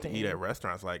you go out to eat at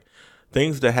restaurants, like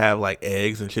things that have like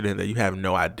eggs and shit in there, you have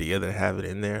no idea that have it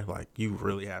in there. Like, you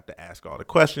really have to ask all the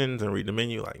questions and read the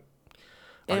menu. Like,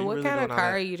 and what kind of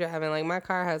car are you driving? Like, my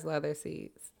car has leather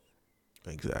seats.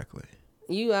 Exactly.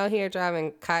 You out here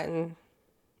driving cotton.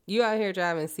 You out here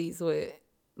driving seats with,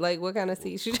 like, what kind of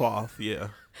seats? Cloth, yeah.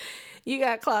 You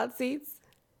got cloth seats?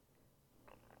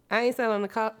 I ain't sat on the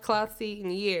cloth seat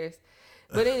in years.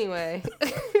 But anyway.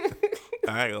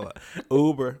 I ain't gonna lie.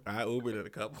 Uber. I Ubered at a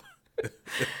couple.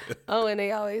 Oh, and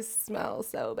they always smell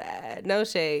so bad. No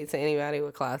shade to anybody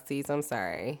with cloth seats. I'm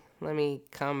sorry. Let me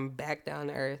come back down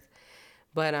to earth.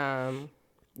 But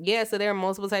yeah, so there are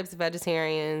multiple types of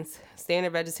vegetarians.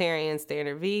 Standard vegetarian,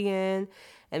 standard vegan.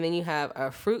 And then you have a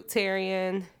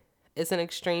fruitarian. It's an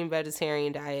extreme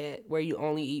vegetarian diet where you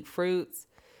only eat fruits.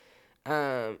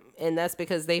 And that's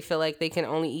because they feel like they can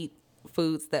only eat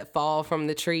foods that fall from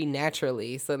the tree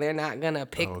naturally. So they're not going to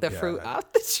pick the fruit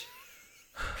off the tree.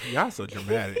 Y'all so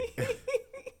dramatic.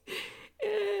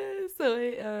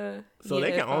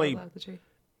 They can only...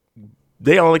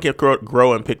 They only can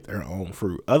grow and pick their own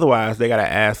fruit. Otherwise, they gotta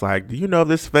ask, like, do you know if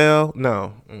this fell?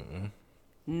 No. Mm-mm.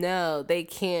 No, they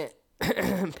can't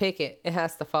pick it. It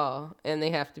has to fall, and they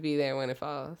have to be there when it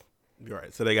falls.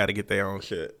 Right. So they got to get their own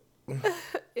shit.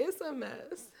 It's a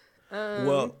mess.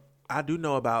 Well, I do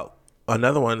know about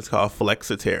another one. It's called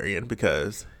flexitarian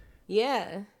because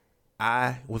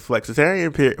I was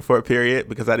flexitarian for a period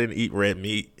because I didn't eat red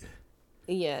meat.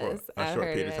 Yes, I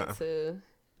heard of that too.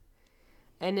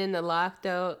 And then the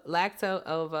lacto-ovo,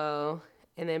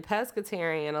 and then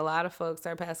pescatarian. A lot of folks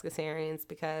are pescatarians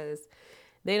because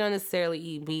they don't necessarily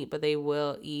eat meat, but they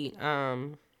will eat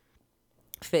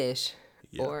fish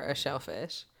or a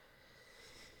shellfish.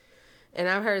 And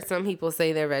I've heard some people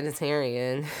say they're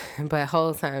vegetarian, but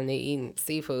whole time they eating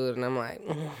seafood, and I'm like,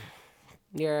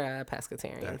 you're a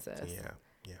pescatarian, sis. Yeah.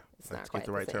 It's Let's not get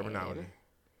the quite right the same. terminology.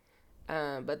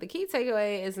 But the key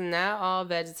takeaway is not all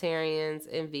vegetarians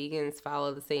and vegans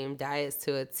follow the same diets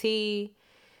to a T.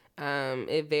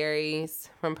 It varies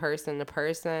from person to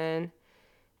person.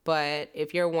 But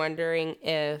if you're wondering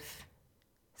if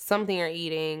something you're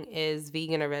eating is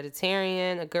vegan or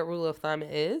vegetarian, a good rule of thumb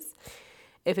is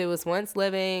if it was once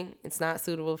living, it's not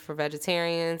suitable for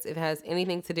vegetarians. If it has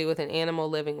anything to do with an animal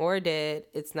living or dead,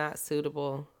 it's not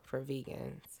suitable for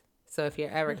vegans. So if you're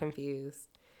ever confused,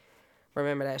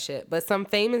 remember that shit. But some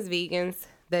famous vegans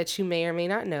that you may or may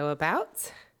not know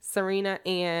about, Serena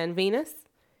and Venus,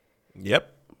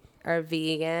 Yep. are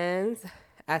vegans.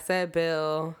 I said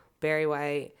Bill, Barry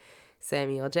White,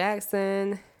 Samuel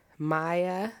Jackson,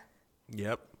 Maya.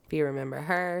 Yep. If you remember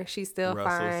her, she's still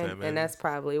Russell fine, Simmons. and that's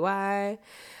probably why.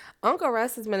 Uncle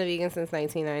Russ has been a vegan since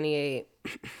 1998,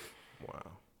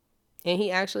 Wow. and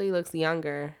he actually looks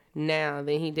younger now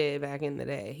than he did back in the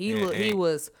day. He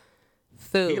was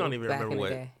through. He don't even back remember in what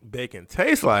the day. bacon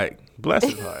tastes like. Bless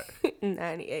his heart.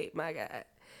 98, my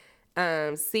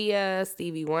God. Sia,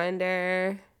 Stevie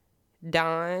Wonder,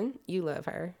 Dawn, you love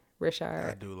her. I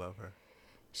Richard, do love her.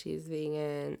 she's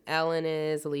vegan. Ellen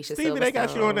is Alicia Stevie, Silverstone. they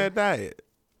got you on that diet.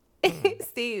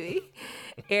 Stevie.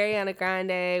 Ariana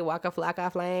Grande, Waka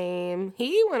Flocka Flame.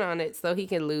 He went on it so he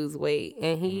can lose weight,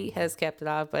 and he has kept it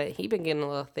off, but he been getting a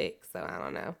little thick, so I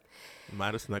don't know.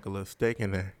 Might have snuck a little steak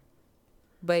in there.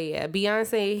 But yeah,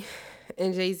 Beyonce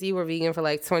and Jay-Z were vegan for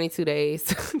like 22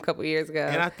 days a couple years ago.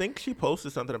 And I think she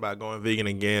posted something about going vegan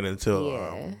again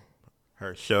until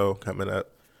her show coming up.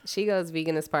 She goes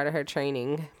vegan as part of her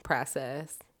training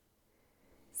process.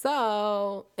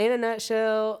 So, in a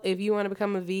nutshell, if you want to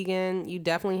become a vegan, you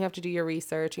definitely have to do your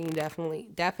research, and you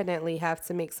definitely have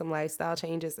to make some lifestyle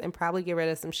changes and probably get rid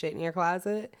of some shit in your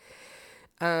closet.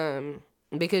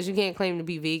 Because you can't claim to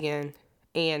be vegan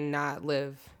and not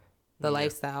live the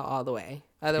lifestyle all the way.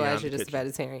 Otherwise, you're just a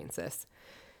vegetarian, sis.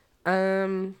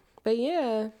 But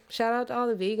yeah, shout out to all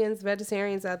the vegans,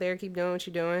 vegetarians out there. Keep doing what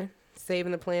you're doing,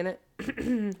 saving the planet.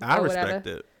 I respect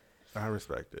it.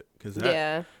 Because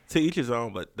to each his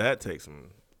own, but that takes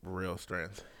some real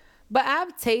strength. But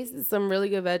I've tasted some really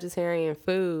good vegetarian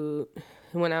food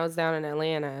when I was down in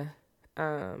Atlanta.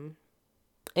 In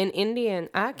Indian,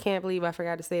 I can't believe I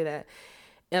forgot to say that.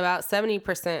 About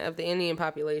 70% of the Indian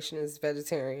population is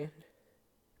vegetarian.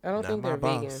 I don't think they're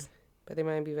vegan, but they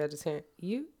might be vegetarian.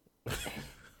 You?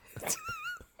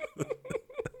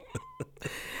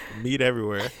 Meat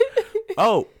everywhere.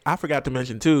 Oh, I forgot to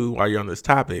mention too, while you're on this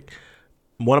topic,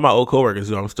 one of my old coworkers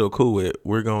who I'm still cool with,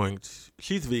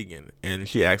 she's vegan, and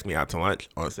she asked me out to lunch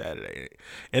on Saturday.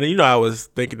 And I was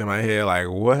thinking in my head, like,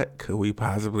 what could we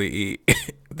possibly eat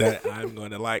that I'm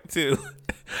going to like too?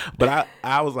 But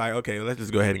I was like, okay, let's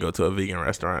just go ahead and go to a vegan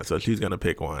restaurant. So she's going to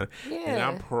pick one. Yeah. And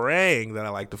I'm praying that I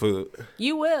like the food.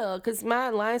 You will, because my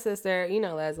line sister,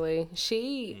 Leslie,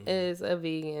 she is a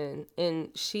vegan, and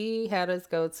she had us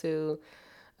go to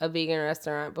a vegan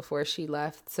restaurant before she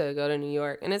left to go to New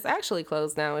York. And it's actually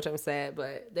closed now, which I'm sad,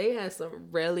 but they had some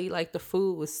really, the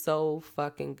food was so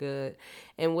fucking good.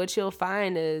 And what you'll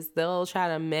find is they'll try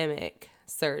to mimic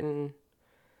certain,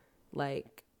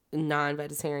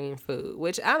 non-vegetarian food,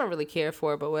 which I don't really care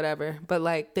for, but whatever.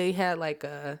 But, they had,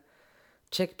 a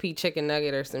chickpea chicken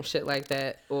nugget or some shit like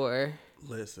that, or...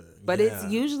 Listen, But it's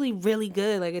usually really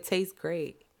good. It tastes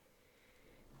great.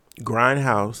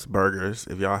 Grindhouse Burgers,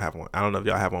 if y'all have one. I don't know if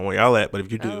y'all have one where y'all at, but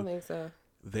if you do, I don't think so.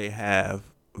 They have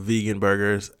vegan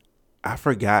burgers. I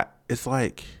forgot. It's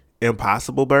like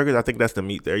Impossible Burgers. I think that's the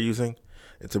meat they're using.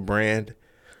 It's a brand.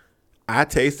 I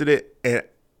tasted it, and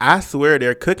I swear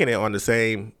they're cooking it on the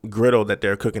same griddle that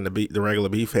they're cooking the regular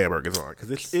beef hamburgers on,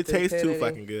 because it tastes too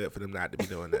fucking good for them not to be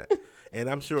doing that. And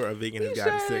I'm sure a vegan has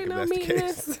gotten sick if that's the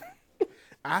case.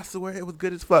 I swear it was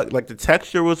good as fuck. The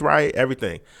texture was right,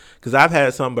 everything. Because I've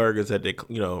had some burgers that they,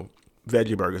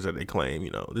 veggie burgers that they claim,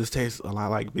 this tastes a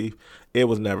lot like beef. It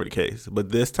was never the case.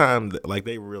 But this time,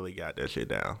 they really got that shit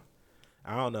down.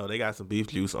 I don't know. They got some beef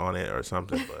juice on it or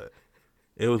something, but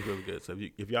it was really good. So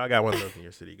if y'all got one of those in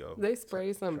your city, go. They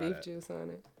spray some beef juice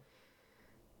on it.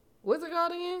 What's it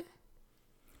called again?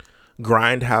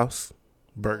 Grindhouse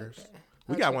Burgers. Okay.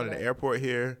 We got one in the airport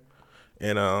here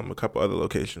and a couple other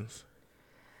locations.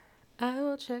 I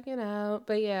will check it out.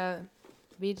 But yeah,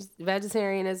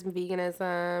 vegetarianism,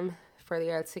 veganism for the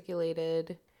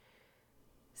articulated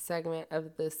segment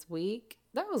of this week.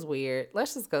 That was weird.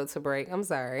 Let's just go to break. I'm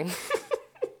sorry.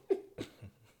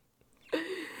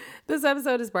 This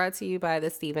episode is brought to you by The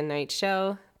Stephen Knight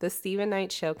Show. The Stephen Knight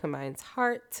Show combines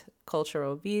heart,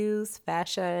 cultural views,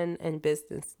 fashion, and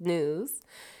business news,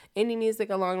 indie music,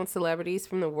 along with celebrities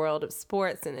from the world of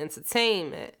sports and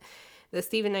entertainment. The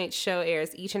Stephen Knight Show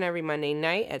airs each and every Monday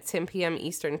night at 10 p.m.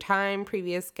 Eastern Time.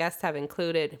 Previous guests have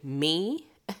included me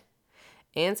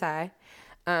and Ty,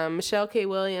 Michelle K.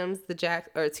 Williams,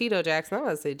 Tito Jackson. I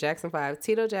want to say Jackson 5.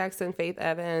 Tito Jackson, Faith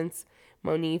Evans,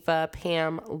 Monifa,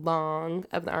 Pam Long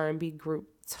of the R&B group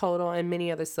Total, and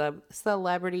many other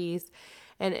celebrities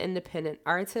and independent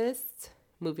artists,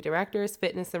 movie directors,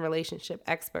 fitness and relationship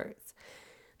experts.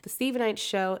 The Stephen Knight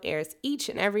Show airs each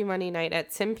and every Monday night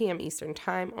at 10 p.m. Eastern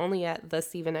Time, only at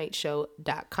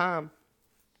thestephennightshow.com.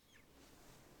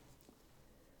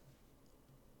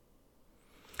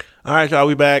 All right, y'all,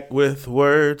 we back with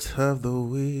Words of the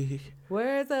Week.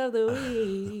 Words of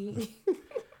the Week.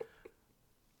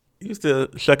 You still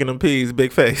shucking them peas,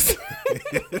 big face.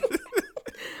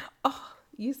 Oh,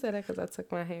 you said that because I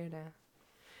took my hair down.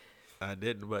 I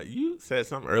didn't, but you said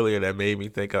something earlier that made me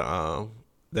think of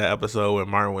that episode when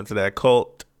Martin went to that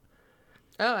cult.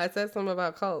 Oh, I said something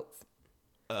about cults.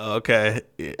 Okay.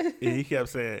 He kept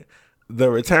saying, the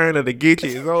return of the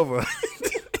Geechee is over.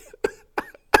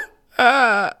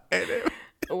 Why they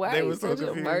are you were so such a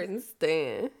confused. Martin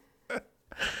stan?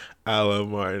 I love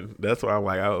Martin. That's why I'm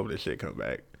like, I hope this shit come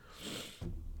back.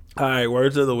 All right,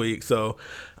 words of the week. So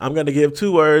I'm going to give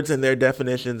 2 words and their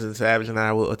definitions, and Savage and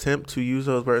I will attempt to use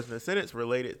those words in a sentence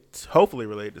hopefully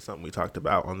related to something we talked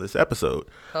about on this episode.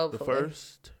 Hopefully. The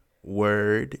first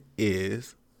word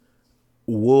is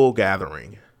wool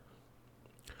gathering.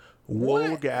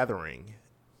 Wool What? gathering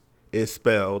is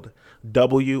spelled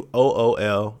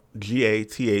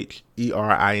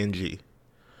WOOLGATHERING.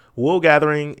 Wool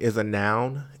gathering is a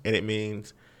noun, and it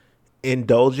means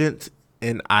indulgence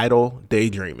in idle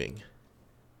daydreaming.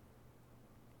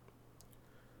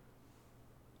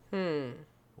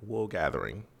 Wool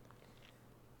gathering.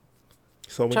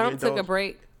 So when Trump you took a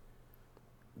break.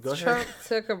 Go ahead. Trump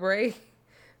took a break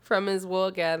from his wool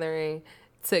gathering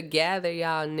to gather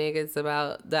y'all niggas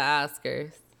about the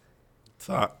Oscars.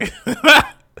 Talk.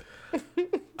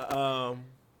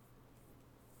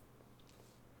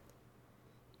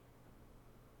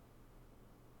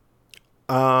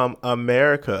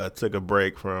 America took a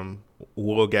break from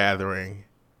wool gathering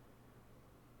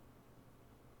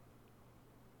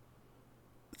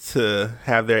to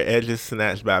have their edges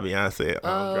snatched by Beyonce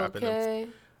dropping Okay.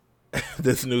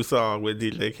 this new song with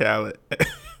DJ Khaled.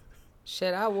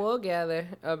 Shit, I will gather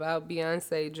about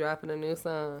Beyonce dropping a new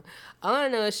song. All I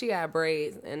know is she got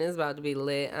braids and it's about to be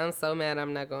lit. I'm so mad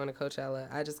I'm not going to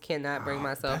Coachella. I just cannot bring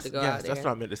myself to go out there. That's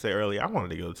what I meant to say earlier. I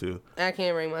wanted to go too. I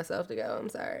can't bring myself to go. I'm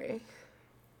sorry.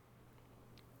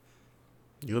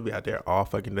 You'll be out there all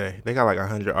fucking day. They got like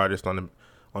 100 artists on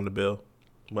the bill.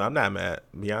 Well, I'm not mad.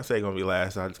 Beyonce gonna be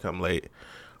last. I just come late.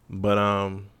 But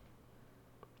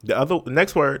the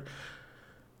next word,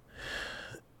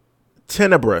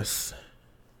 tenebrous.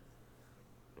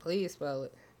 Please spell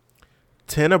it.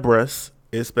 Tenebrous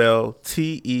is spelled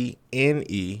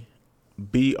TENEBROUS.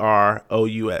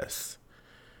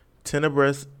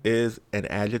 Tenebrous is an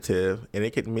adjective, and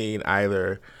it could mean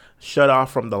either shut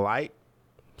off from the light,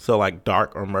 so like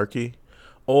dark or murky,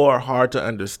 or hard to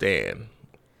understand,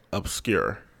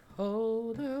 obscure.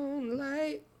 Hold on,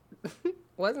 light.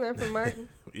 Wasn't that from Martin?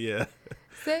 Yeah.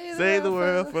 Save the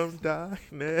world from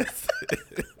darkness.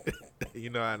 You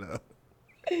know I know.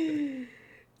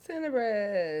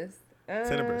 Tenebrous.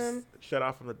 Tenebrous. Shut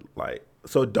off from the light.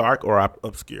 So dark or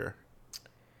obscure.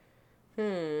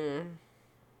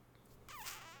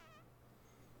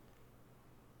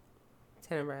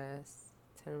 Tenebrous.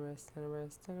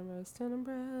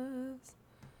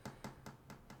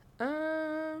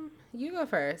 You go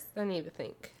first. I need to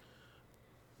think.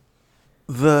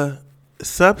 The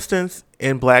substance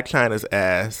in Black China's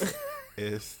ass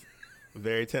is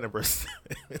very tenebrous.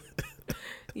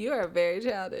 You are very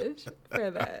childish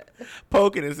for that.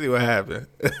 Poke it and see what happened.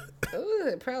 Ooh,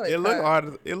 it probably It looked cut.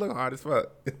 hard. It looked hard as fuck.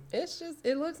 It's just,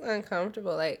 it looks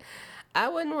uncomfortable. Like, I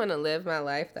wouldn't want to live my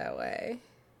life that way.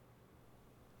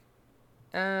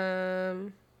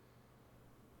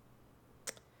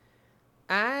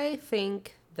 I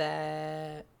think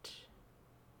that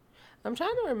I'm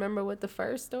trying to remember what the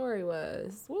first story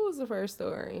was. What was the first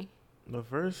story? The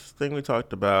first thing we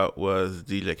talked about was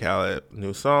DJ Khaled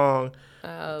new song.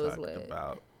 Oh, it was Talked lit.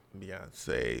 about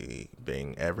Beyonce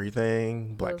being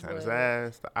everything, Black Was China's lit.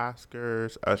 ass, the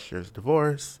Oscars, Usher's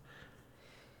divorce.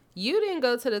 You didn't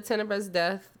go to the tenebrous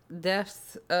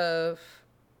depths of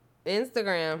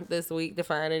Instagram this week to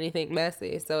find anything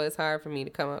messy, so it's hard for me to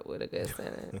come up with a good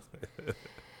sentence.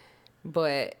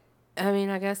 But I mean,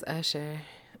 I guess Usher.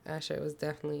 Usher was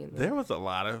definitely in There was a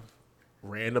lot of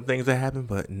random things that happened,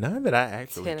 but none that I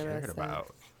actually 10 of cared us.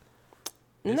 about.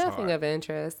 Nothing hard. of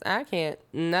interest.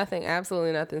 Nothing,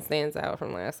 absolutely nothing stands out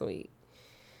from last week.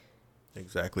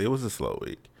 Exactly. It was a slow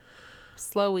week.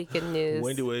 Slow week in news.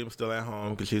 Wendy Williams still at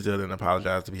home because she still didn't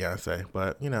apologize to Beyonce.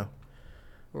 But, what can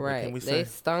Right. we They say?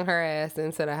 stung her ass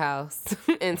into the house,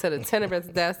 into the tenebrous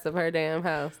dust of her damn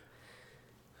house.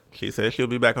 She said she'll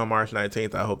be back on March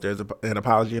 19th. I hope there's an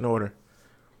apology in order.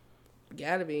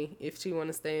 Gotta be, if she want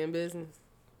to stay in business.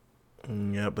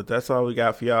 Yeah, but that's all we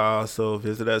got for y'all. So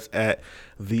visit us at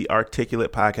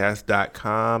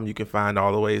thearticulatepodcast.com. You can find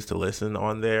all the ways to listen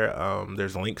on there.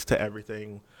 There's links to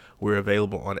everything. We're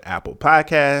available on Apple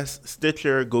Podcasts,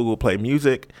 Stitcher, Google Play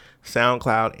Music,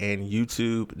 SoundCloud, and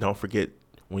YouTube. Don't forget,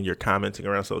 when you're commenting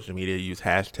around social media, use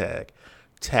hashtag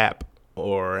TAP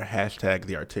or hashtag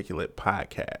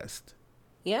thearticulatepodcast.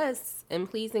 Yes, and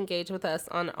please engage with us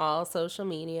on all social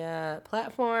media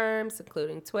platforms,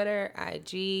 including Twitter,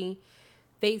 IG,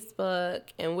 Facebook,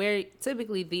 and we're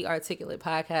typically The Articulate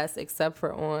Podcast, except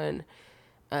for on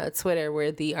Twitter,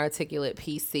 we're The Articulate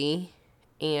PC.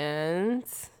 And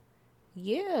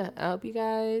yeah, I hope you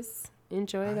guys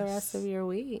enjoy the rest of your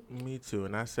week. Me too.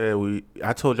 And I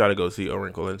told y'all to go see A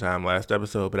Wrinkle in Time last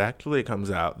episode, but actually it comes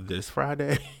out this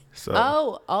Friday. So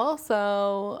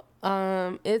also,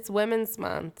 it's Women's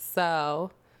Month, so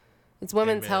it's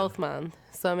Women's Health Month.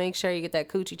 So make sure you get that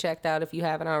coochie checked out if you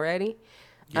haven't already.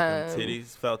 Get them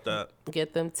titties felt up.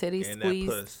 Get them titties and squeezed.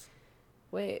 That puss.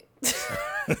 Wait.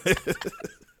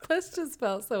 Puss just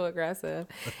felt so aggressive.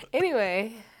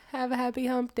 Anyway, have a happy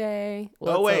hump day.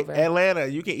 Well, over. Atlanta,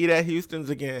 you can eat at Houston's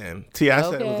again. T.I.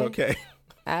 said it was okay.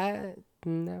 I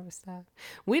never stop.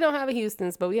 We don't have a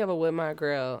Houston's, but we have a Woodmont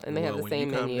Grill, and they have the same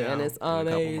menu, and it's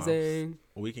amazing.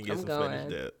 We can get some spinach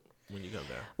dip when you come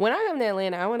down. When I come to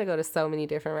Atlanta, I want to go to so many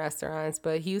different restaurants,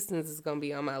 but Houston's is going to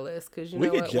be on my list because we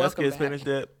could just get spinach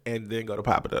dip and then go to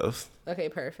Papa Do's. Okay,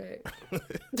 perfect.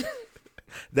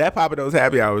 That Papa Do's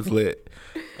happy hour was lit.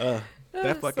 That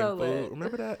fucking so food. lit.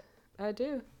 Remember that? I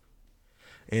do.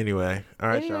 Anyway, all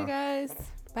right, y'all. Guys.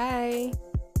 Bye.